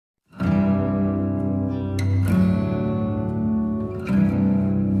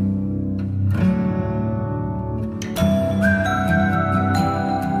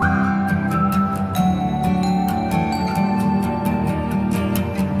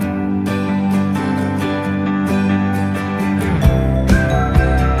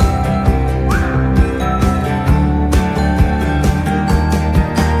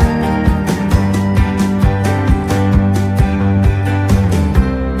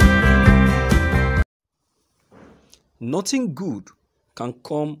Nothing good can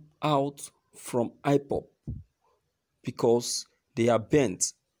come out from Ipop because they are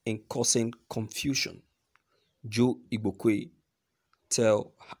bent in causing confusion. Joe Igbokwe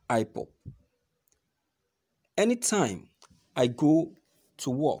tell Ipop. Anytime I go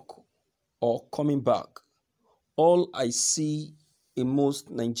to work or coming back, all I see in most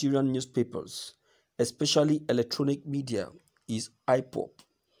Nigerian newspapers, especially electronic media, is Ipop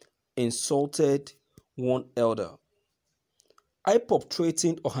insulted one elder. Ipop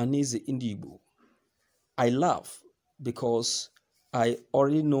threatened Ohaneze Ndigbo. I laugh because I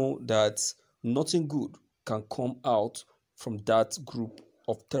already know that nothing good can come out from that group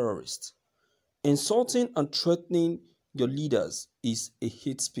of terrorists. Insulting and threatening your leaders is a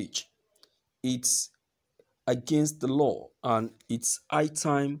hate speech. It's against the law, and it's high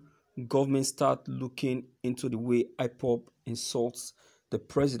time government start looking into the way IPOB insults the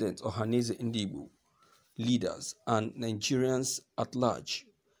president Ohaneze Ndigbo, leaders, and Nigerians at large.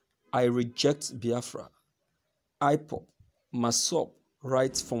 I reject Biafra. IPOB must stop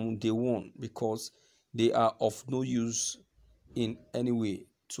right from day one because they are of no use in any way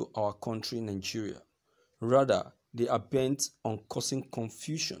to our country, Nigeria. Rather, they are bent on causing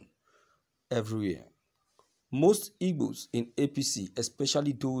confusion everywhere. Most Igbos in APC,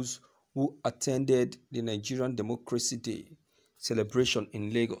 especially those who attended the Nigerian Democracy Day celebration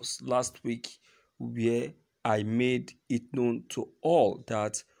in Lagos last week, where I made it known to all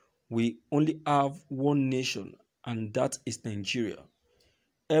that we only have one nation, and that is Nigeria.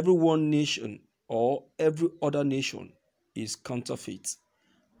 Every one nation or every other nation is counterfeit.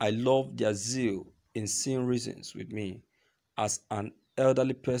 I love their zeal in seeing reasons with me as an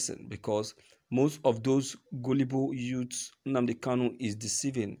elderly person because most of those gullible youths Nnamdi Kanu is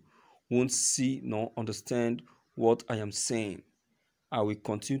deceiving won't see nor understand what I am saying. I will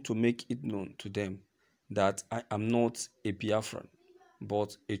continue to make it known to them that I am not a Biafran,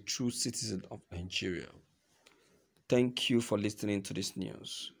 but a true citizen of Nigeria. Thank you for listening to this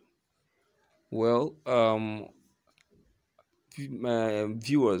news. Well,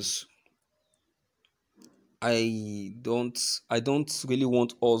 viewers, I don't really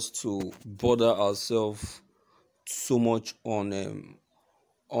want us to bother ourselves so much on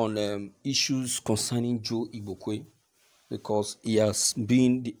issues concerning Joe Igbokwe because he has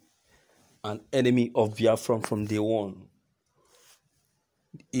been an enemy of Biafra from day one.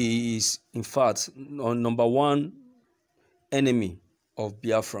 He is, in fact, number one enemy of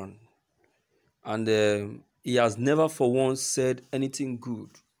Biafran, and he has never for once said anything good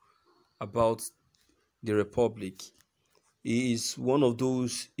about the Republic. He is one of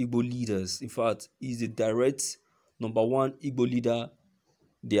those Igbo leaders. In fact, he is the direct number one Igbo leader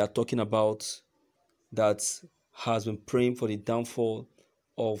they are talking about that has been praying for the downfall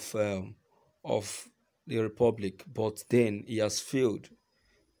of the Republic. But then he has failed.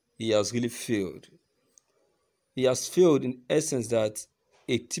 He has really failed. He has failed in essence that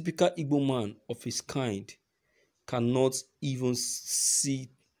a typical Igbo man of his kind cannot even see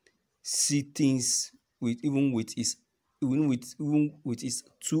things even with his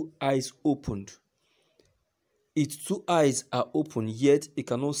two eyes opened. Its two eyes are open, yet he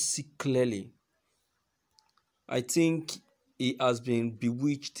cannot see clearly. I think he has been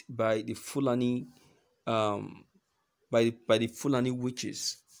bewitched by the Fulani, by the Fulani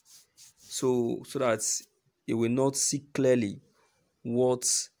witches, so that he will not see clearly what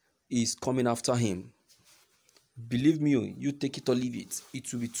is coming after him. Believe me, you take it or leave it.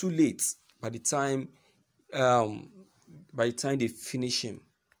 It will be too late by the time they finish him.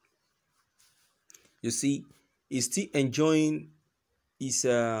 You see, he's still enjoying his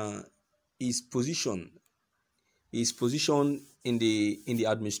position in the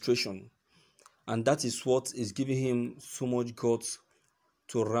administration, and that is what is giving him so much guts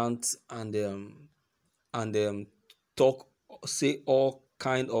to rant and say all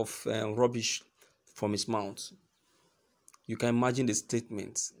kind of rubbish from his mouth. You can imagine the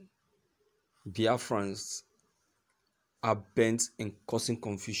statement. Biafrans are bent in causing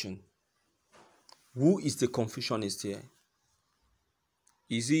confusion. Who is the confusionist here?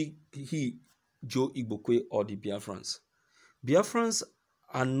 Is he Joe Igbokwe, or the Biafrans? Biafrans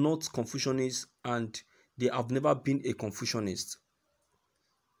are not confusionists, and they have never been a confusionist.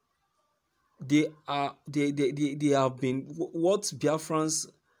 They have been, what Biafrans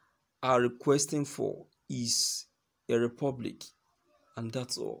are requesting for is a republic, and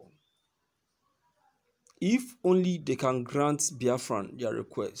that's all. If only they can grant Biafran their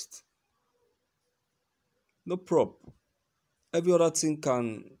request, no problem. Every other thing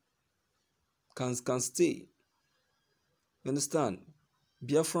can stay. You understand?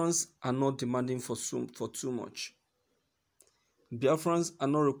 Biafrans are not demanding for too much. Biafrans are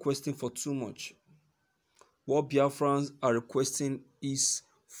not requesting for too much. What Biafrans are requesting is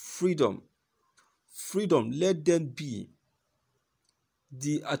freedom. Freedom, let them be.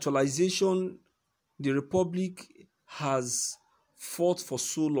 The actualization the Republic has fought for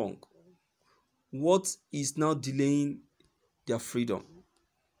so long. What is now delaying their freedom?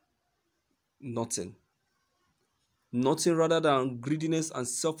 Nothing. Nothing rather than greediness and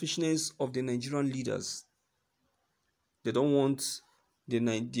selfishness of the Nigerian leaders. They don't want the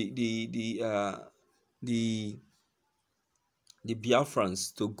the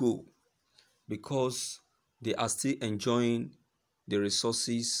Biafrans to go because they are still enjoying the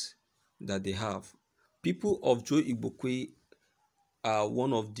resources that they have. People of Joe Igbokwe are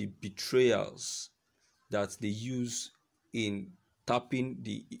one of the betrayals that they use in tapping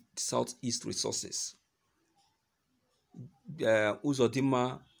the southeast resources.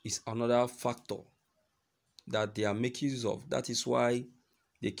 Uzodima is another factor that they are making use of. That is why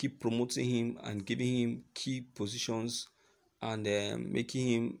they keep promoting him and giving him key positions and making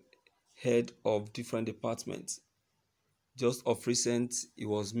him head of different departments. Just of recent, he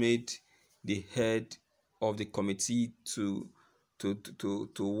was made the head of the committee to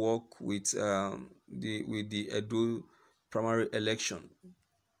work with the Edo primary election.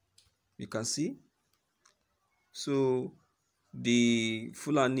 You can see. So the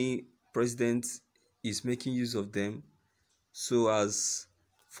Fulani president is making use of them so as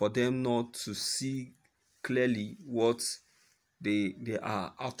for them not to see clearly what they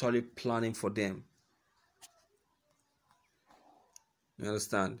are actually planning for them. You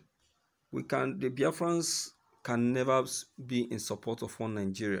understand? The Biafrans can never be in support of one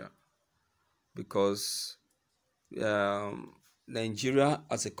Nigeria because Nigeria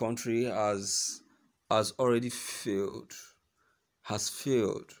as a country has already failed. Has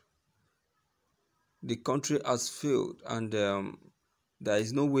failed. The country has failed, and there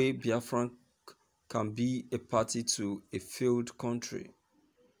is no way Biafra can be a party to a failed country.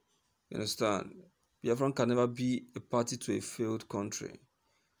 You understand? Biafra can never be a party to a failed country.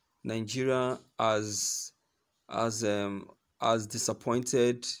 Nigeria has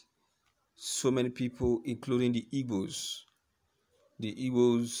disappointed so many people, including the Igbos. The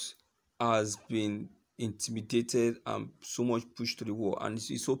Igbos has been intimidated and so much pushed to the wall, and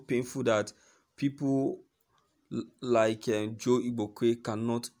it's so painful that people like Joe Igbokwe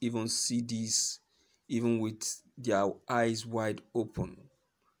cannot even see this, even with their eyes wide open.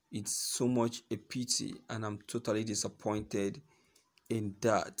 It's so much a pity, and I'm totally disappointed in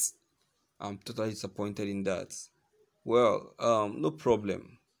that. I'm totally disappointed in that. Well, no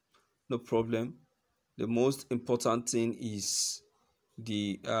problem. No problem. The most important thing is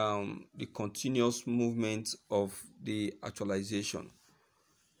the continuous movement of the actualization.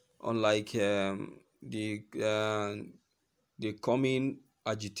 Unlike the coming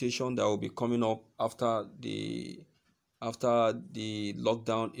agitation that will be coming up after the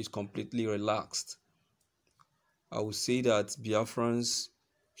lockdown is completely relaxed, I would say that Biafrans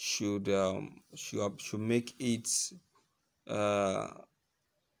should make it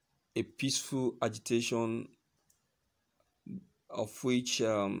a peaceful agitation, of which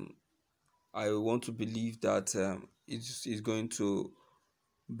I want to believe that it is going to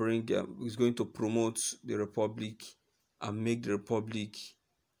is going to promote the Republic and make the Republic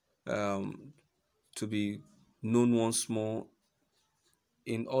to be known once more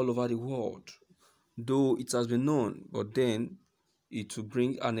in all over the world. Though it has been known, but then it will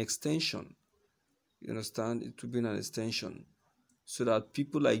bring an extension. You understand? It will bring an extension so that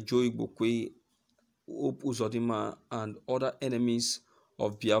people like Joe Igbokwe, Hope Uzodima, and other enemies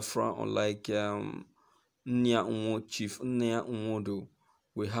of Biafra, unlike Chief Nya Nwodo,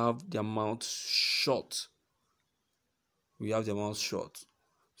 we have their mouths shut.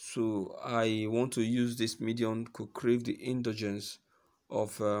 So I want to use this medium to crave the indulgence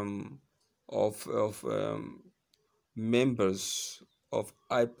of members of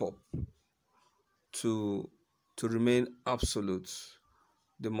Ipobs to remain absolute.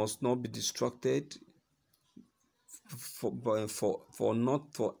 They must not be distracted for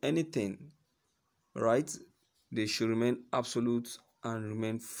not for anything, right? They should remain absolute and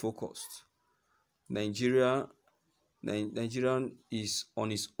remain focused. Nigerian is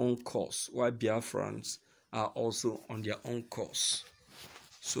on its own course, while Biafrans are also on their own course.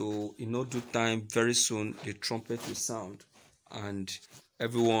 So in no due time, very soon the trumpet will sound and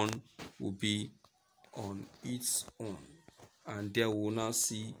everyone will be on its own, and there we will now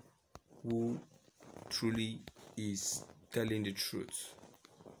see who truly is telling the truth.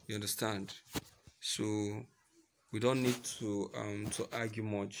 You understand? So we don't need to argue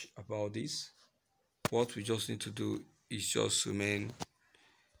much about this. What we just need to do is just remain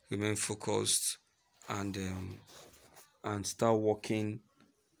focused and start working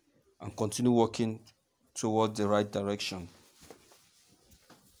and continue working toward the right direction.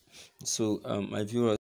 So my viewers,